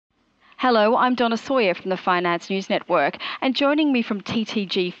Hello, I'm Donna Sawyer from the Finance News Network, and joining me from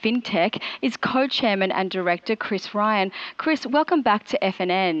TTG Fintech is Co-Chairman and Director Chris Ryan. Chris, welcome back to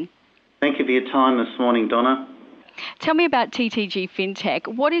FNN. Thank you for your time this morning, Donna. Tell me about TTG Fintech.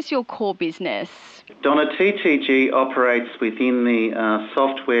 What is your core business? Donna, TTG operates within the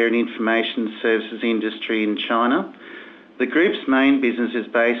software and information services industry in China. The group's main business is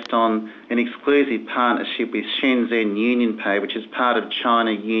based on an exclusive partnership with Shenzhen UnionPay, which is part of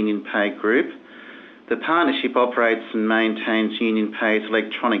China UnionPay Group. The partnership operates and maintains UnionPay's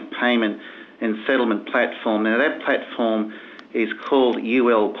electronic payment and settlement platform. Now, that platform is called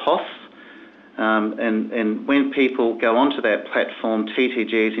ULPOS, and when people go onto that platform,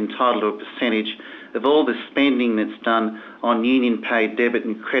 TTG is entitled to a percentage of all the spending that's done on UnionPay debit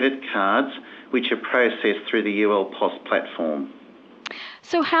and credit cards, which are processed through the ULPOS platform.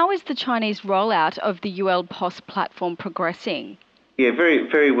 So how is the Chinese rollout of the ULPOS platform progressing? Yeah, very,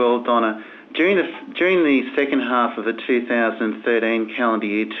 very well, Donna. During the second half of the 2013 calendar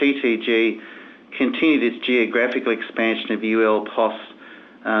year, TTG continued its geographical expansion of ULPOS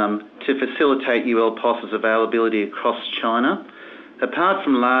to facilitate ULPOS's availability across China. Apart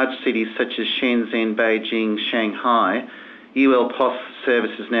from large cities such as Shenzhen, Beijing, Shanghai, ULPOS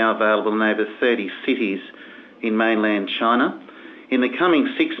service is now available in over 30 cities in mainland China. In the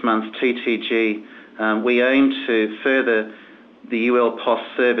coming 6 months, TTG, we aim to further the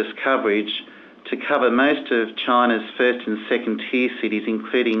ULPOS service coverage to cover most of China's first and second tier cities,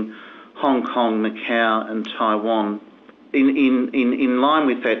 including Hong Kong, Macau and Taiwan. In line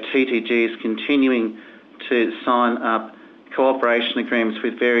with that, TTG is continuing to sign up cooperation agreements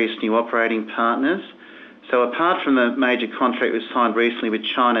with various new operating partners. So apart from the major contract we signed recently with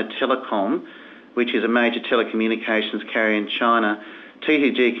China Telecom, which is a major telecommunications carrier in China,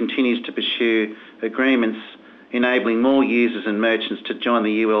 TTG continues to pursue agreements enabling more users and merchants to join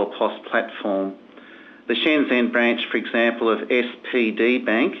the ULPOS platform. The Shenzhen branch, for example, of SPD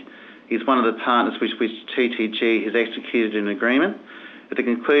Bank is one of the partners with which TTG has executed an agreement. At the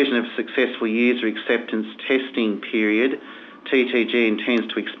conclusion of a successful user acceptance testing period, TTG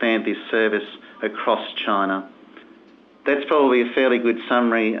intends to expand this service across China. That's probably a fairly good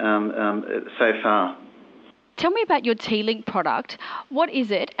summary so far. Tell me about your T-Link product. What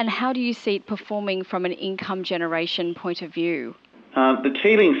is it and how do you see it performing from an income generation point of view? The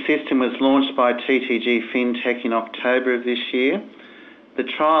T-Link system was launched by TTG Fintech in October of this year. The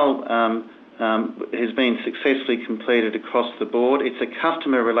trial has been successfully completed across the board. It's a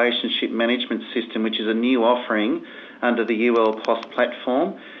customer relationship management system, which is a new offering under the ULPOS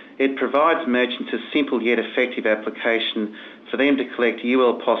platform. It provides merchants a simple yet effective application for them to collect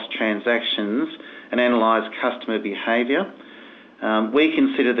ULPOS transactions and analyse customer behaviour. We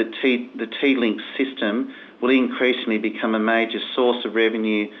consider that the T-Link system will increasingly become a major source of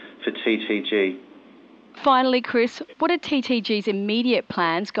revenue for TTG. Finally, Chris, what are TTG's immediate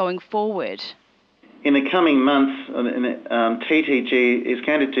plans going forward? In the coming months, TTG is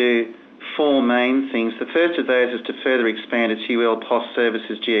going to do 4 main things. The first of those is to further expand its ULPOS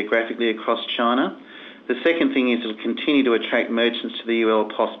services geographically across China. The second thing is it will continue to attract merchants to the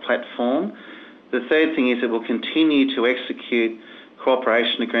ULPOS platform. The third thing is it will continue to execute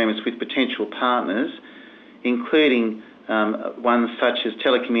cooperation agreements with potential partners, including ones such as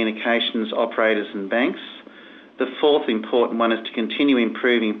telecommunications operators and banks. The fourth important one is to continue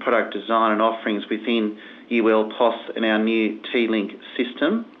improving product design and offerings within ULPOS and our new T-Link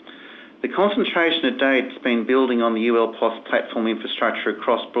system. The concentration to date has been building on the ULPOS platform infrastructure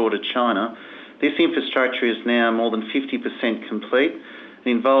across broader China. This infrastructure is now more than 50% complete. It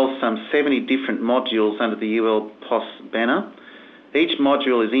involves some 70 different modules under the ULPOS banner. Each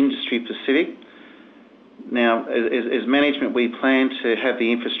module is industry specific. Now, as management, we plan to have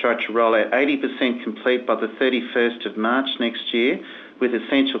the infrastructure roll out 80% complete by the 31st of March next year, with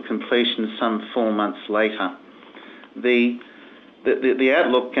essential completion some 4 months later. The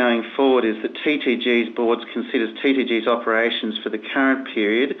outlook going forward is that TTG's board considers TTG's operations for the current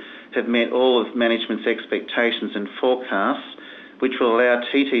period have met all of management's expectations and forecasts, which will allow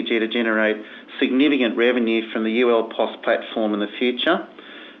TTG to generate significant revenue from the ULPOS platform in the future.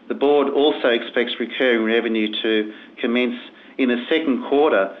 The board also expects recurring revenue to commence in the second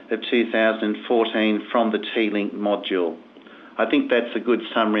quarter of 2014 from the T-Link module. I think that's a good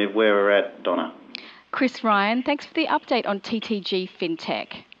summary of where we're at, Donna. Chris Ryan, thanks for the update on TTG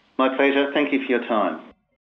Fintech. My pleasure. Thank you for your time.